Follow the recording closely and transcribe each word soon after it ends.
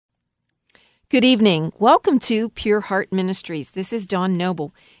Good evening. Welcome to Pure Heart Ministries. This is Dawn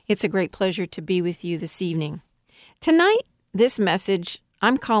Noble. It's a great pleasure to be with you this evening. Tonight, this message,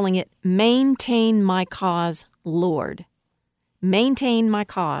 I'm calling it Maintain My Cause, Lord. Maintain My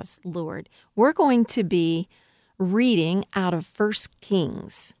Cause, Lord. We're going to be reading out of 1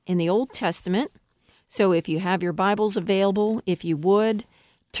 Kings in the Old Testament. So if you have your Bibles available, if you would,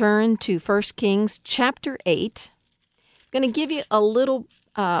 turn to 1 Kings chapter 8. I'm going to give you a little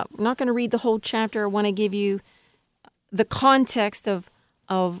I'm not going to read the whole chapter. I want to give you the context of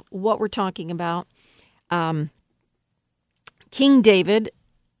what we're talking about. King David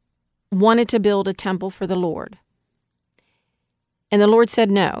wanted to build a temple for the Lord. And the Lord said,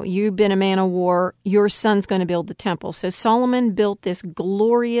 no, you've been a man of war. Your son's going to build the temple. So Solomon built this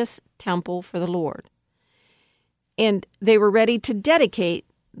glorious temple for the Lord. And they were ready to dedicate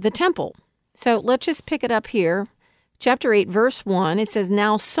the temple. So let's just pick it up here. Chapter 8, verse 1, it says,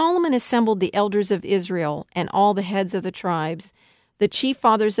 Now Solomon assembled the elders of Israel and all the heads of the tribes, the chief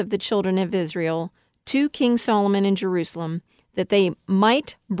fathers of the children of Israel, to King Solomon in Jerusalem, that they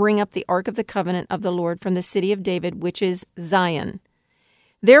might bring up the ark of the covenant of the Lord from the city of David, which is Zion.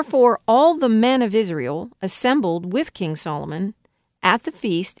 Therefore all the men of Israel assembled with King Solomon at the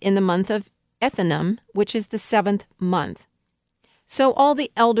feast in the month of Ethanim, which is the 7th month. So all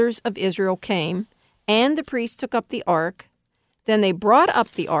the elders of Israel came, and the priests took up the ark. Then they brought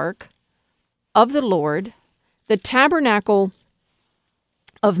up the ark of the Lord, the tabernacle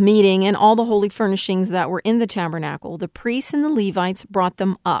of meeting, and all the holy furnishings that were in the tabernacle. The priests and the Levites brought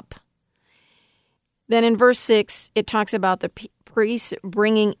them up. Then in verse 6, it talks about the priests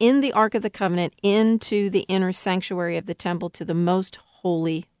bringing in the ark of the covenant into the inner sanctuary of the temple to the most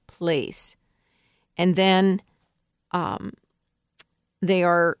holy place. And then They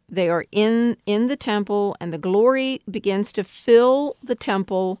are in the temple, and the glory begins to fill the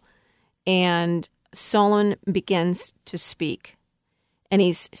temple, and Solomon begins to speak. And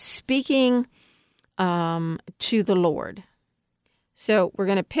he's speaking to the Lord. So we're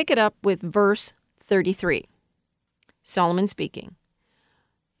going to pick it up with verse 33. Solomon speaking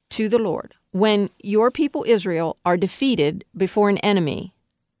to the Lord. When your people Israel are defeated before an enemy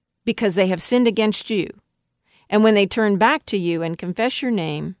because they have sinned against you, and when they turn back to you and confess your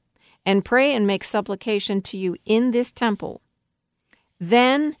name and pray and make supplication to you in this temple,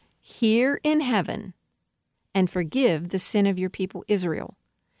 then hear in heaven and forgive the sin of your people Israel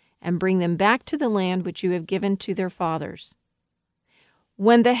and bring them back to the land which you have given to their fathers.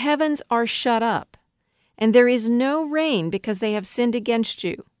 When the heavens are shut up and there is no rain because they have sinned against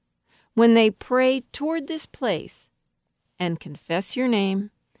you, when they pray toward this place and confess your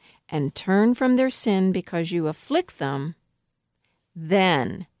name and turn from their sin because you afflict them,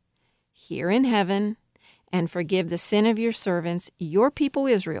 then hear in heaven and forgive the sin of your servants, your people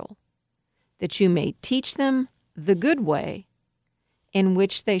Israel, that you may teach them the good way in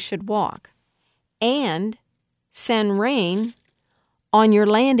which they should walk, and send rain on your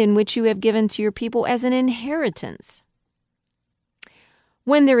land in which you have given to your people as an inheritance.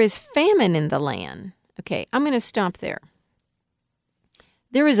 When there is famine in the land, okay, I'm going to stop there.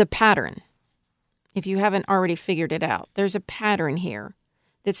 There is a pattern, if you haven't already figured it out. There's a pattern here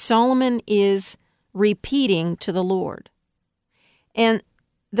that Solomon is repeating to the Lord. And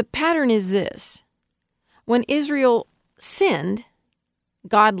the pattern is this. When Israel sinned,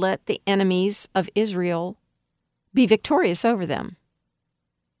 God let the enemies of Israel be victorious over them.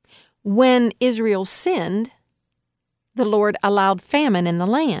 When Israel sinned, the Lord allowed famine in the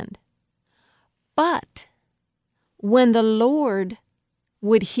land. But when the Lord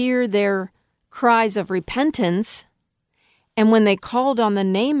would hear their cries of repentance, and when they called on the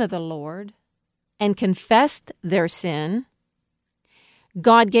name of the Lord and confessed their sin,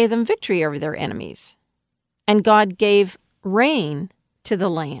 God gave them victory over their enemies, and God gave rain to the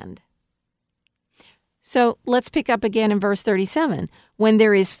land. So let's pick up again in verse 37. When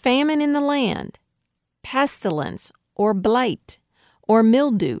there is famine in the land, pestilence or blight or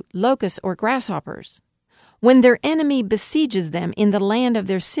mildew, locusts or grasshoppers, when their enemy besieges them in the land of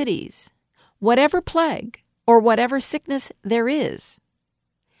their cities, whatever plague or whatever sickness there is,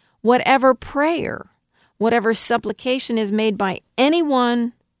 whatever prayer, whatever supplication is made by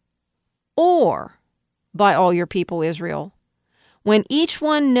anyone or by all your people Israel, when each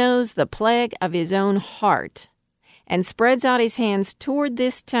one knows the plague of his own heart and spreads out his hands toward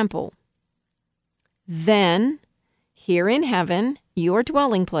this temple, then hear in heaven, your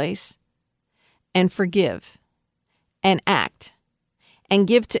dwelling place, and forgive, and act, and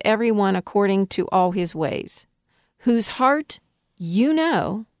give to everyone according to all his ways, whose heart you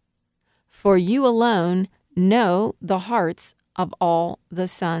know, for you alone know the hearts of all the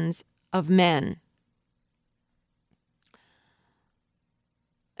sons of men.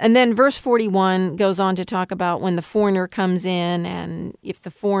 And then verse 41 goes on to talk about when the foreigner comes in, and if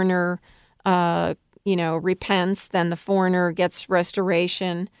the foreigner, repents, then the foreigner gets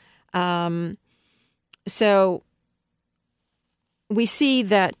restoration. So we see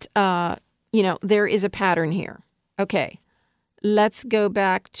that, there is a pattern here. Okay, let's go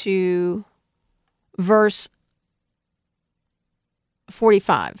back to verse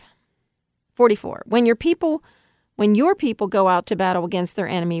 44. When your people go out to battle against their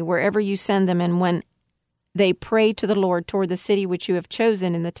enemy, wherever you send them, and when they pray to the Lord toward the city which you have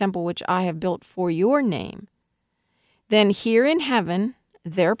chosen in the temple which I have built for your name, then hear in heaven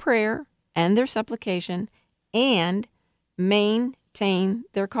their prayer and their supplication, and maintain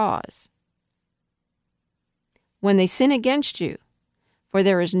their cause. When they sin against you, for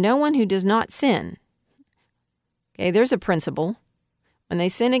there is no one who does not sin. Okay, there's a principle. When they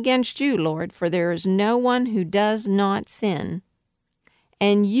sin against you, Lord, for there is no one who does not sin,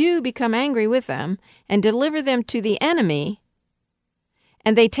 and you become angry with them and deliver them to the enemy,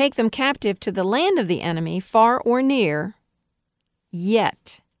 and they take them captive to the land of the enemy, far or near,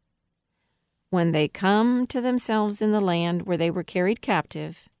 yet when they come to themselves in the land where they were carried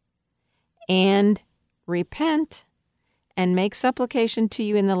captive, and repent and make supplication to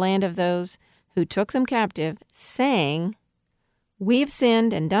you in the land of those who took them captive, saying, we have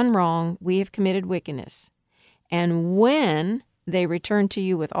sinned and done wrong, we have committed wickedness. And when they return to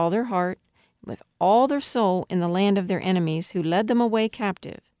you with all their heart, with all their soul in the land of their enemies who led them away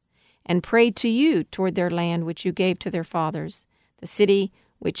captive, and prayed to you toward their land which you gave to their fathers, the city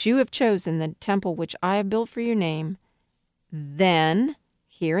which you have chosen, the temple which I have built for your name, then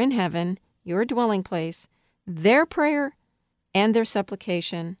hear in heaven, your dwelling place, their prayer and their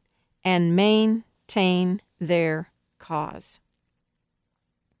supplication, and maintain their cause.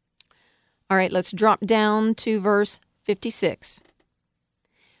 All right, let's drop down to verse 56.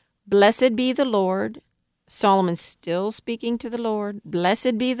 Blessed be the Lord. Solomon's still speaking to the Lord.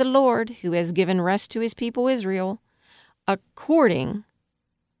 Blessed be the Lord who has given rest to his people Israel, according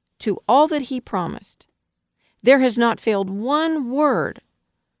to all that he promised. There has not failed one word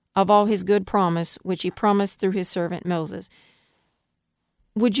of all his good promise, which he promised through his servant Moses.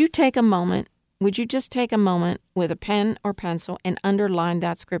 Would you just take a moment with a pen or pencil and underline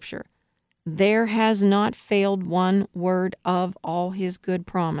that scripture? There has not failed one word of all his good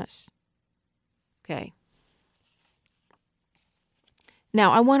promise. Okay.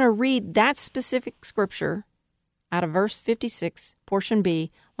 Now, I want to read that specific scripture out of verse 56, portion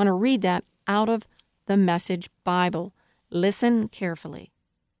B. I want to read that out of the Message Bible. Listen carefully.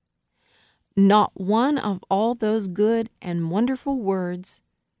 Not one of all those good and wonderful words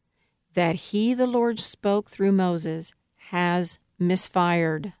that he, the Lord, spoke through Moses has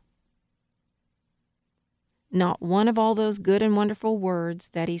misfired. Not one of all those good and wonderful words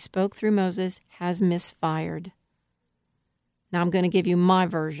that he spoke through Moses has misfired. Now I'm going to give you my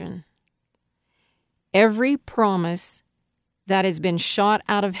version. Every promise that has been shot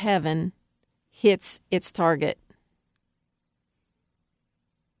out of heaven hits its target.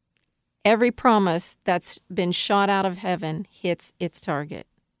 Every promise that's been shot out of heaven hits its target.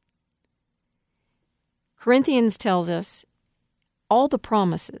 Corinthians tells us all the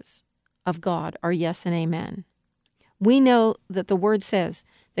promises of God are yes and amen. We know that the Word says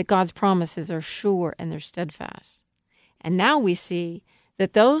that God's promises are sure and they're steadfast. And now we see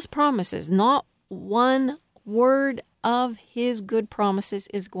that those promises, not one word of his good promises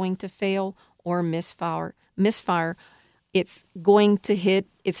is going to fail or misfire. It's going to hit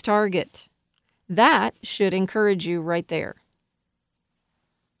its target. That should encourage you right there.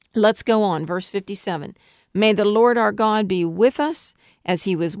 Let's go on. Verse 57. May the Lord our God be with us as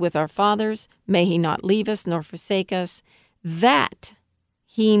he was with our fathers. May he not leave us nor forsake us, that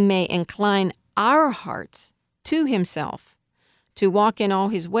he may incline our hearts to himself, to walk in all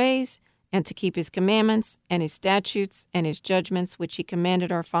his ways, and to keep his commandments and his statutes and his judgments, which he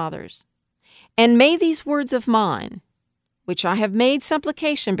commanded our fathers. And may these words of mine, which I have made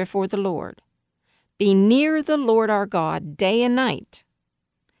supplication before the Lord, be near the Lord our God day and night,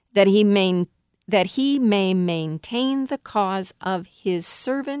 that he may maintain the cause of his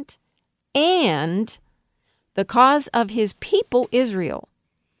servant and the cause of his people Israel,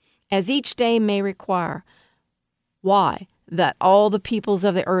 as each day may require. Why? That all the peoples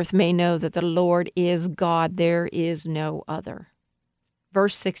of the earth may know that the Lord is God, there is no other.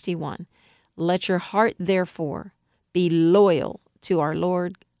 Verse 61, let your heart therefore be loyal to our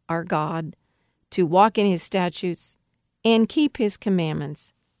Lord our God, to walk in his statutes and keep his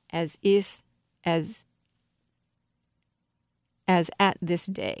commandments as at this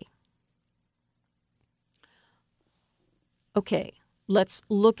day. okay, let's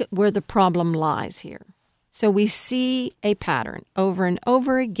look at where the problem lies here. So we see a pattern over and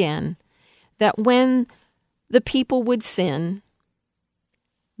over again that when the people would sin,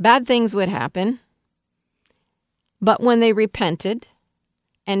 bad things would happen. But when they repented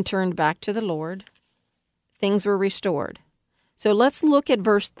and turned back to the Lord, things were restored. So let's look at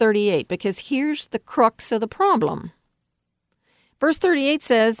verse 38, because here's the crux of the problem. Verse 38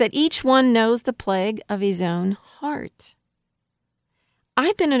 says that each one knows the plague of his own heart.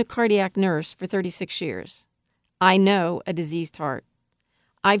 I've been a cardiac nurse for 36 years. I know a diseased heart.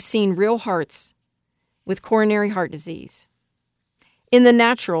 I've seen real hearts with coronary heart disease. In the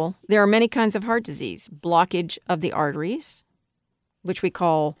natural, there are many kinds of heart disease. Blockage of the arteries, which we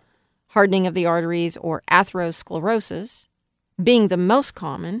call hardening of the arteries or atherosclerosis, being the most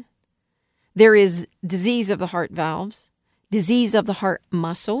common. There is disease of the heart valves, disease of the heart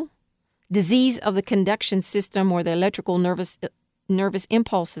muscle, disease of the conduction system or the electrical nervous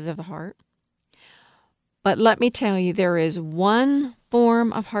impulses of the heart. But let me tell you, there is one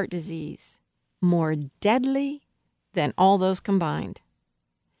form of heart disease more deadly than all those combined,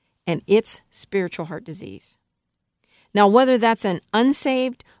 and it's spiritual heart disease. Now, whether that's an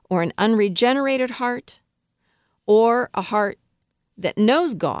unsaved or an unregenerated heart, or a heart that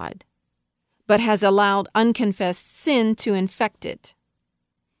knows God but has allowed unconfessed sin to infect it,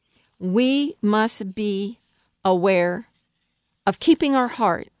 we must be aware of keeping our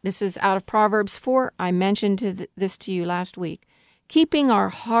heart. This is out of Proverbs 4. I mentioned this to you last week. Keeping our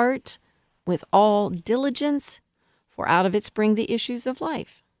heart with all diligence, for out of it spring the issues of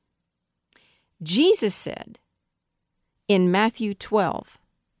life. Jesus said in Matthew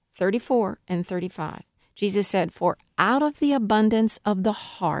 12:34 and 35, Jesus said, "For out of the abundance of the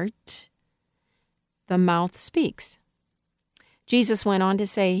heart, the mouth speaks." Jesus went on to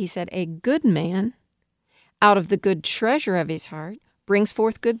say, he said, "A good man out of the good treasure of his heart brings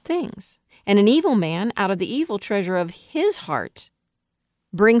forth good things. And an evil man out of the evil treasure of his heart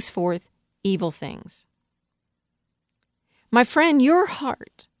brings forth evil things." My friend, your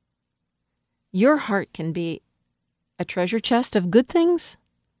heart can be a treasure chest of good things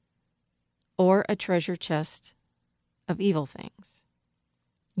or a treasure chest of evil things.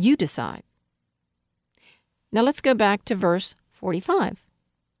 You decide. Now let's go back to verse 45.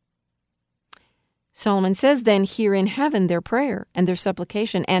 Solomon says, "Then hear in heaven their prayer and their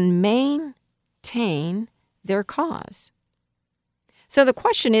supplication, and maintain their cause." So the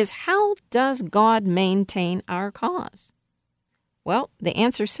question is, how does God maintain our cause? Well, the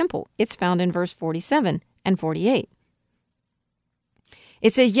answer is simple. It's found in verse 47 and 48.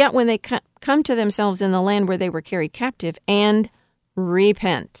 It says, "Yet when they come to themselves in the land where they were carried captive and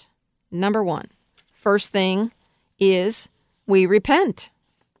repent." Number one, first thing is we repent.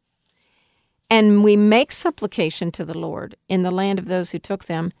 And we make supplication to the Lord in the land of those who took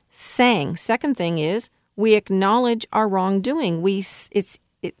them, saying. Second thing is we acknowledge our wrongdoing.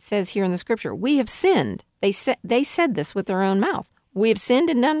 It says here in the scripture, we have sinned. They said this with their own mouth. We have sinned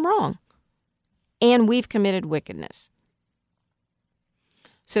and done wrong, and we've committed wickedness.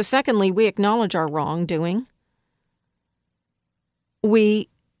 So secondly, we acknowledge our wrongdoing. We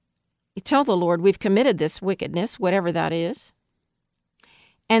tell the Lord we've committed this wickedness, whatever that is.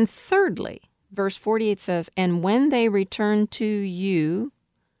 And thirdly, verse 48 says, "And when they return to you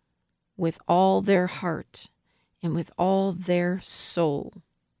with all their heart and with all their soul."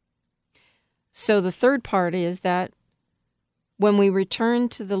 So the third part is that when we return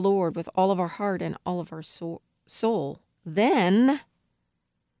to the Lord with all of our heart and all of our soul, then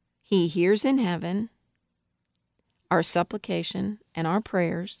He hears in heaven our supplication and our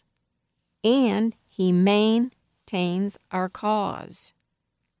prayers, and He maintains our cause.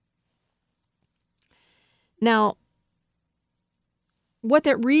 Now, what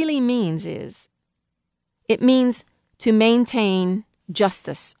that really means is, it means to maintain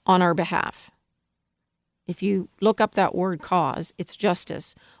justice on our behalf. If you look up that word cause, it's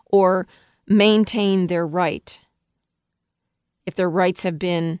justice, or maintain their right. If their rights have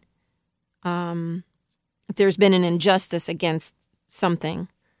been, if there's been an injustice against something,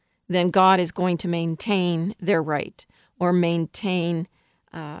 then God is going to maintain their right or maintain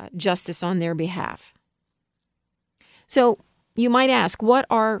justice on their behalf. So you might ask, what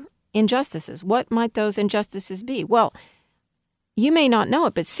are injustices? What might those injustices be? Well, you may not know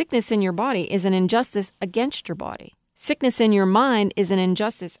it, but sickness in your body is an injustice against your body. Sickness in your mind is an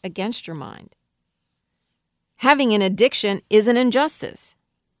injustice against your mind. Having an addiction is an injustice.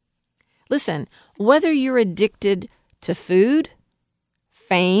 Listen, whether you're addicted to food,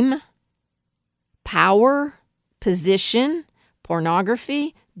 fame, power, position,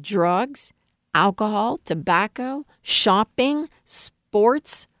 pornography, drugs, alcohol, tobacco, shopping,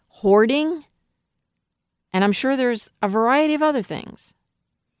 sports, hoarding, and I'm sure there's a variety of other things.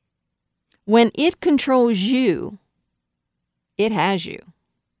 When it controls you, it has you.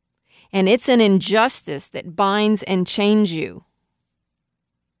 And it's an injustice that binds and chains you.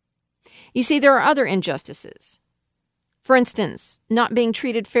 You see, there are other injustices. For instance, not being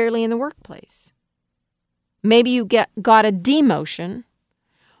treated fairly in the workplace. Maybe you got a demotion,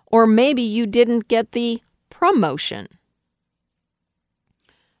 or maybe you didn't get the promotion.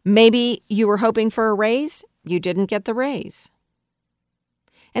 Maybe you were hoping for a raise, you didn't get the raise.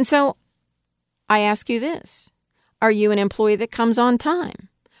 And so I ask you this. Are you an employee that comes on time?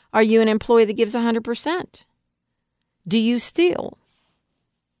 Are you an employee that gives 100%? Do you steal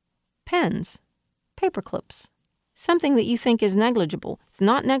pens, paper clips, something that you think is negligible? It's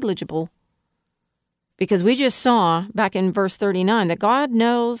not negligible, because we just saw back in verse 39 that God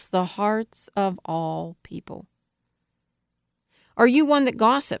knows the hearts of all people. Are you one that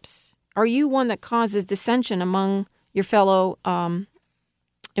gossips? Are you one that causes dissension among your fellow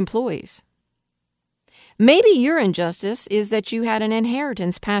employees? Maybe your injustice is that you had an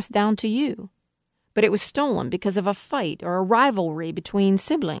inheritance passed down to you, but it was stolen because of a fight or a rivalry between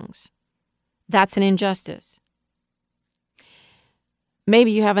siblings. That's an injustice.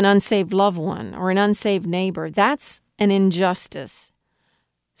 Maybe you have an unsaved loved one or an unsaved neighbor. That's an injustice.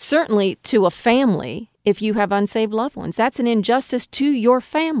 Certainly to a family, if you have unsaved loved ones, that's an injustice to your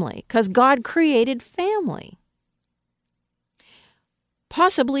family because God created family.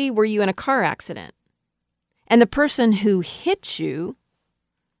 Possibly were you in a car accident and the person who hit you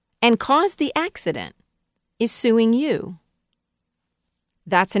and caused the accident is suing you.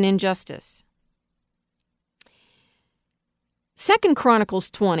 That's an injustice. 2 Chronicles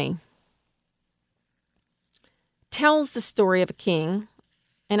 20 tells the story of a king,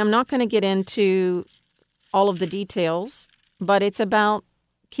 and I'm not going to get into all of the details, but it's about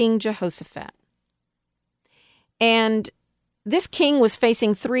King Jehoshaphat. And this king was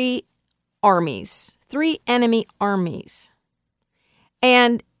facing three enemy armies.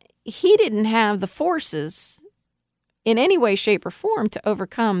 And he didn't have the forces in any way, shape, or form to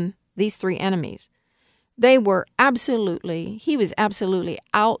overcome these three enemies. He was absolutely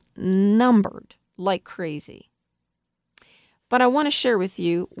outnumbered like crazy. But I want to share with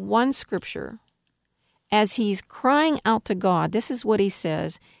you one scripture. As he's crying out to God, this is what he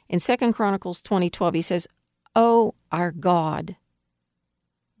says in 2 Chronicles 20:12. He says, "O our God,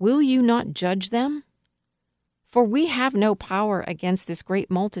 will you not judge them? For we have no power against this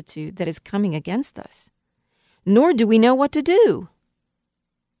great multitude that is coming against us, nor do we know what to do.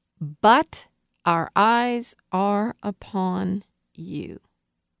 But our eyes are upon you."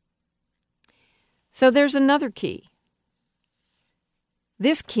 So there's another key.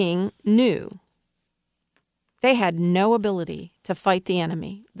 This king knew they had no ability to fight the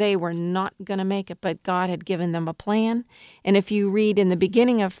enemy. They were not going to make it, but God had given them a plan. And if you read in the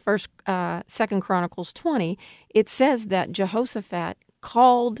beginning of 2 Chronicles 20, it says that Jehoshaphat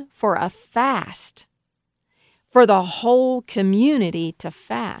called for a fast, for the whole community to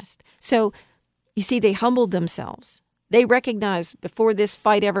fast. So, you see, they humbled themselves. They recognized before this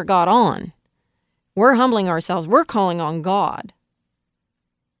fight ever got on, we're humbling ourselves. We're calling on God.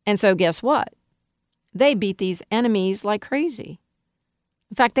 And so guess what? They beat these enemies like crazy.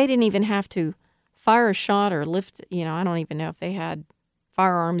 In fact, they didn't even have to fire a shot or lift, I don't even know if they had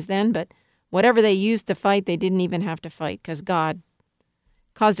firearms then, but whatever they used to fight, they didn't even have to fight because God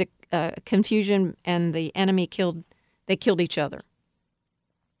caused a confusion and the enemy killed each other.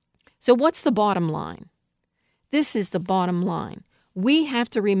 So what's the bottom line? This is the bottom line. We have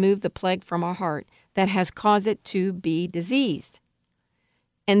to remove the plague from our heart that has caused it to be diseased.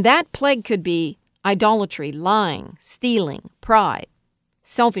 And that plague could be idolatry, lying, stealing, pride,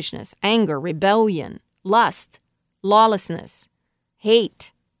 selfishness, anger, rebellion, lust, lawlessness,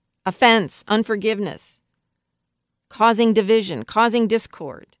 hate, offense, unforgiveness, causing division, causing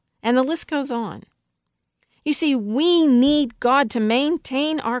discord, and the list goes on. You see, we need God to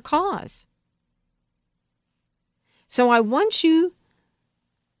maintain our cause. So I want you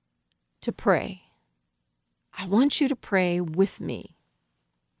to pray. I want you to pray with me.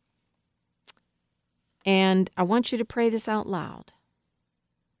 And I want you to pray this out loud.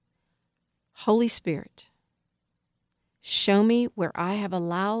 Holy Spirit, show me where I have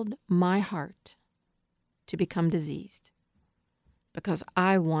allowed my heart to become diseased, because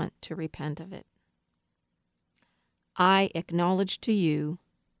I want to repent of it. I acknowledge to you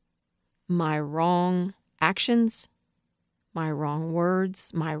my wrong actions, my wrong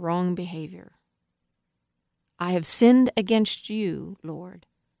words, my wrong behavior. I have sinned against you, Lord,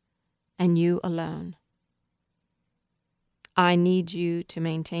 and you alone. I need you to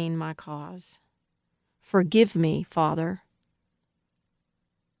maintain my cause. Forgive me, Father,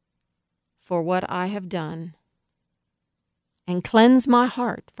 for what I have done, and cleanse my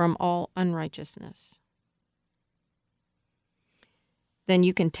heart from all unrighteousness. Then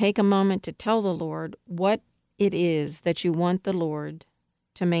you can take a moment to tell the Lord what it is that you want the Lord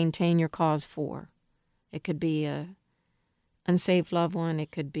to maintain your cause for. It could be an unsaved loved one.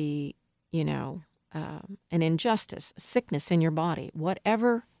 It could be, an injustice, a sickness in your body.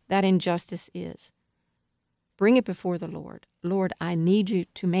 Whatever that injustice is, bring it before the Lord. Lord, I need you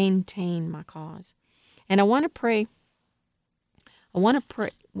to maintain my cause. And I want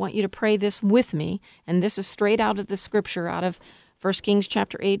you to pray this with me, and this is straight out of the scripture, out of 1 Kings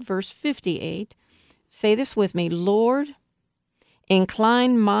chapter 8, verse 58. Say this with me. Lord,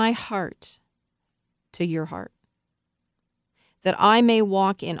 incline my heart to your heart, that I may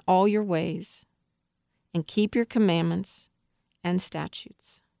walk in all your ways and keep your commandments and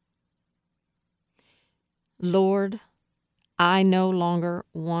statutes. Lord, I no longer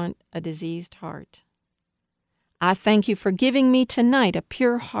want a diseased heart. I thank you for giving me tonight a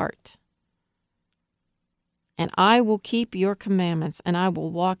pure heart. And I will keep your commandments, and I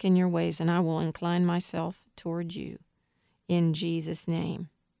will walk in your ways, and I will incline myself toward you. In Jesus' name,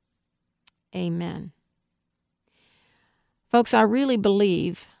 amen. Folks, I really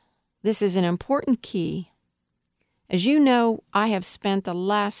believe this is an important key. As you know, I have spent the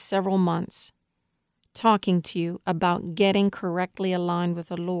last several months talking to you about getting correctly aligned with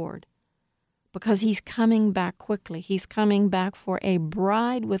the Lord, because he's coming back quickly. He's coming back for a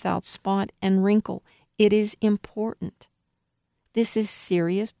bride without spot and wrinkle. It is important. This is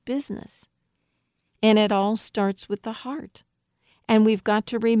serious business. And it all starts with the heart. And we've got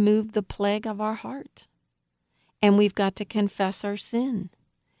to remove the plague of our heart. And we've got to confess our sin.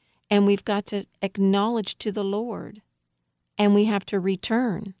 And we've got to acknowledge to the Lord. And we have to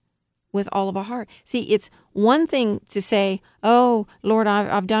return with all of our heart. See, it's one thing to say, oh, Lord,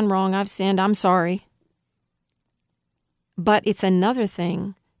 I've done wrong. I've sinned. I'm sorry. But it's another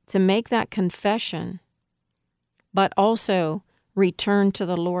thing to make that confession, but also return to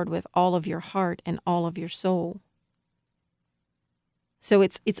the Lord with all of your heart and all of your soul. So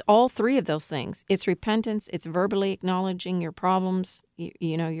it's all three of those things. It's repentance. It's verbally acknowledging your problems,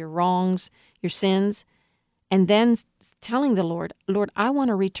 your wrongs, your sins, and then telling the Lord, Lord, I want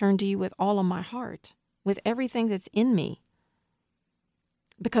to return to you with all of my heart, with everything that's in me,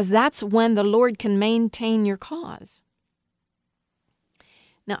 because that's when the Lord can maintain your cause.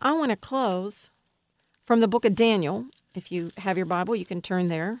 Now, I want to close from the book of Daniel. If you have your Bible, you can turn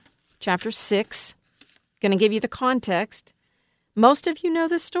there. Chapter 6. Going to give you the context. Most of you know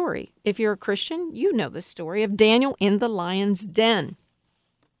this story. If you're a Christian, you know the story of Daniel in the lion's den.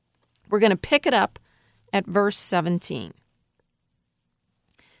 We're going to pick it up at verse 17.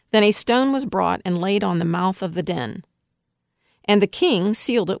 Then a stone was brought and laid on the mouth of the den. And the king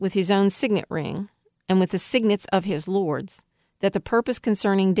sealed it with his own signet ring and with the signets of his lords, that the purpose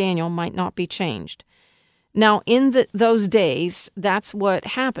concerning Daniel might not be changed. Now, in those days, that's what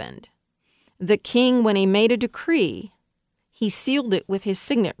happened. The king, when he made a decree, he sealed it with his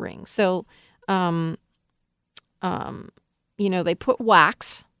signet ring. So, they put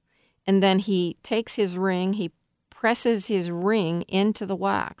wax, and then he takes his ring, he presses his ring into the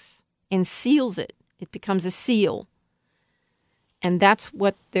wax and seals it. It becomes a seal. And that's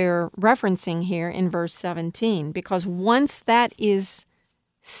what they're referencing here in verse 17, because once that is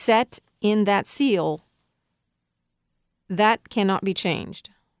set in that seal, that cannot be changed.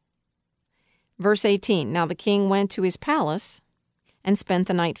 Verse 18, now the king went to his palace and spent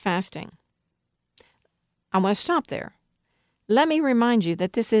the night fasting. I want to stop there. Let me remind you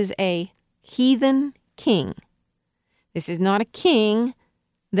that this is a heathen king. This is not a king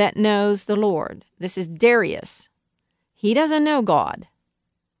that knows the Lord. This is Darius. He doesn't know God.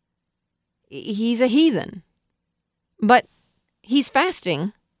 He's a heathen. But he's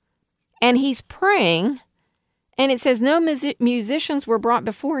fasting and he's praying. And it says no musicians were brought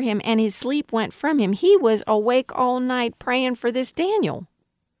before him, and his sleep went from him. He was awake all night praying for this Daniel.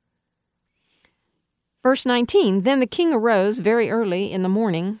 Verse 19, then the king arose very early in the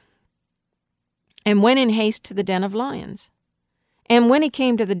morning and went in haste to the den of lions. And when he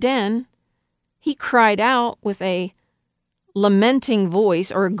came to the den, he cried out with a lamenting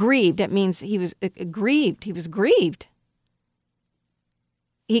voice, or grieved. That means he was grieved. He was grieved.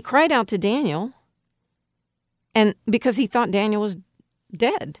 He cried out to Daniel, and because he thought Daniel was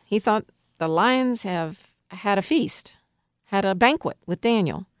dead. He thought the lions have had a feast, had a banquet with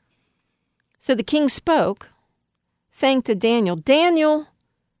Daniel. So the king spoke, saying to Daniel, Daniel,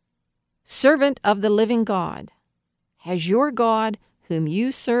 servant of the living God, has your God, whom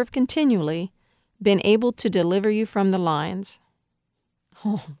you serve continually, been able to deliver you from the lions?"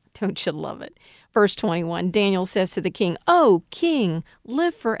 Oh, don't you love it? Verse 21, Daniel says to the king, "O king,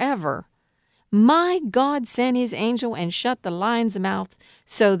 live forever. My God sent his angel and shut the lions' mouth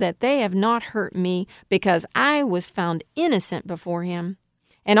so that they have not hurt me, because I was found innocent before him.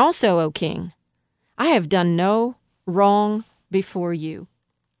 And also, O king, I have done no wrong before you."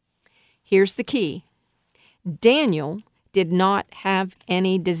 Here's the key. Daniel did not have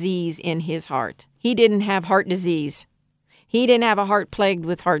any disease in his heart. He didn't have heart disease. He didn't have a heart plagued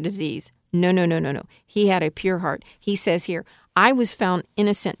with heart disease. No. He had a pure heart. He says here, "I was found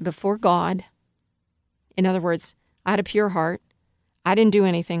innocent before God." In other words, I had a pure heart. I didn't do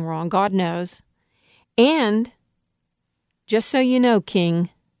anything wrong. God knows. And just so you know, King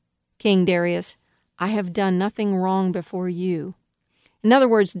Darius, I have done nothing wrong before you. In other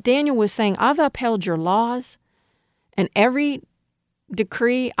words, Daniel was saying, I've upheld your laws, and every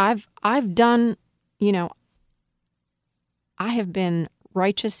decree I've done, I have been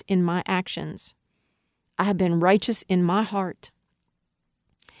righteous in my actions. I have been righteous in my heart.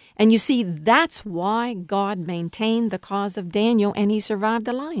 And you see, that's why God maintained the cause of Daniel and he survived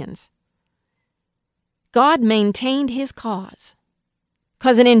the lions. God maintained his cause.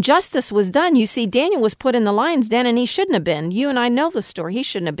 Because an injustice was done. You see, Daniel was put in the lion's den and he shouldn't have been. You and I know the story. He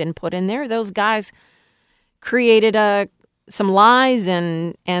shouldn't have been put in there. Those guys created some lies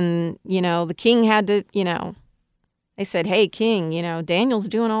and the king had to, they said, "Hey, king, Daniel's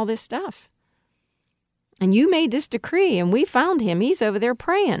doing all this stuff. And you made this decree and we found him. He's over there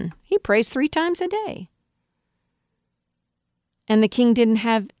praying. He prays 3 times a day." And the king didn't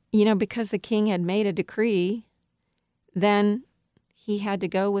have, because the king had made a decree, then he had to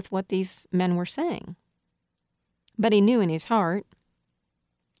go with what these men were saying. But he knew in his heart,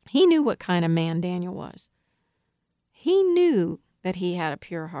 he knew what kind of man Daniel was. He knew that he had a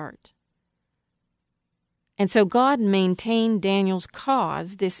pure heart. And so God maintained Daniel's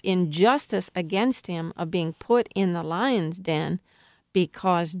cause, this injustice against him of being put in the lion's den,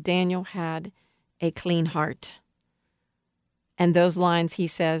 because Daniel had a clean heart. And those lines, he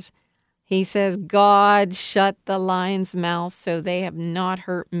says, "God shut the lions' mouths so they have not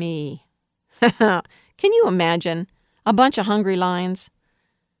hurt me." Can you imagine a bunch of hungry lions?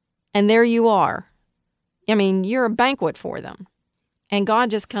 And there you are. You're a banquet for them. And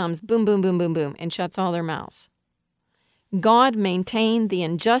God just comes, boom, boom, boom, boom, boom, and shuts all their mouths. God maintained the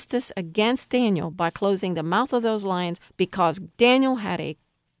injustice against Daniel by closing the mouth of those lions because Daniel had a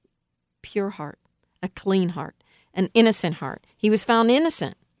pure heart, a clean heart, an innocent heart. He was found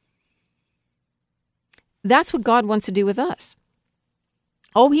innocent. That's what God wants to do with us.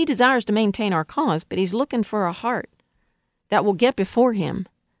 Oh, he desires to maintain our cause, but he's looking for a heart that will get before him.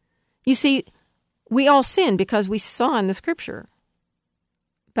 You see, we all sin because we saw in the scripture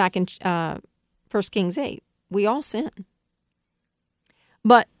back in 1 Kings 8. We all sin.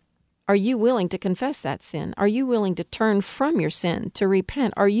 But are you willing to confess that sin? Are you willing to turn from your sin, to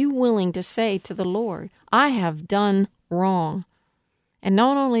repent? Are you willing to say to the Lord, "I have done wrong. And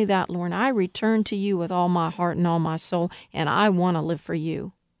not only that, Lord, I return to you with all my heart and all my soul, and I want to live for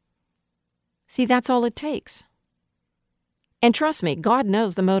you." See, that's all it takes. And trust me, God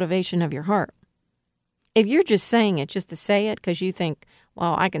knows the motivation of your heart. If you're just saying it just to say it because you think,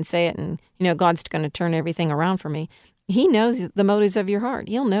 well, I can say it and, God's going to turn everything around for me. He knows the motives of your heart.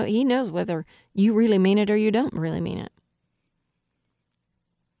 He knows whether you really mean it or you don't really mean it.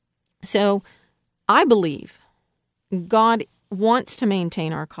 So I believe God wants to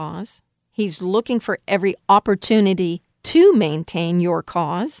maintain our cause. He's looking for every opportunity to maintain your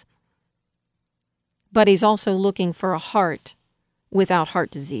cause. But he's also looking for a heart without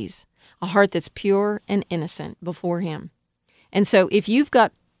heart disease, a heart that's pure and innocent before him. And so if you've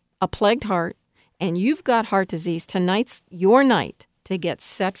got a plagued heart and you've got heart disease, tonight's your night to get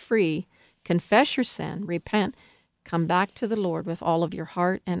set free. Confess your sin, repent, come back to the Lord with all of your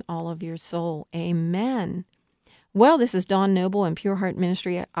heart and all of your soul. Amen. Well, this is Dawn Noble and Pure Heart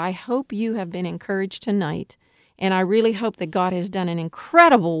Ministry. I hope you have been encouraged tonight, and I really hope that God has done an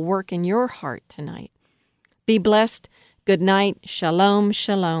incredible work in your heart tonight. Be blessed. Good night. Shalom,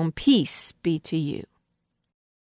 shalom. Peace be to you.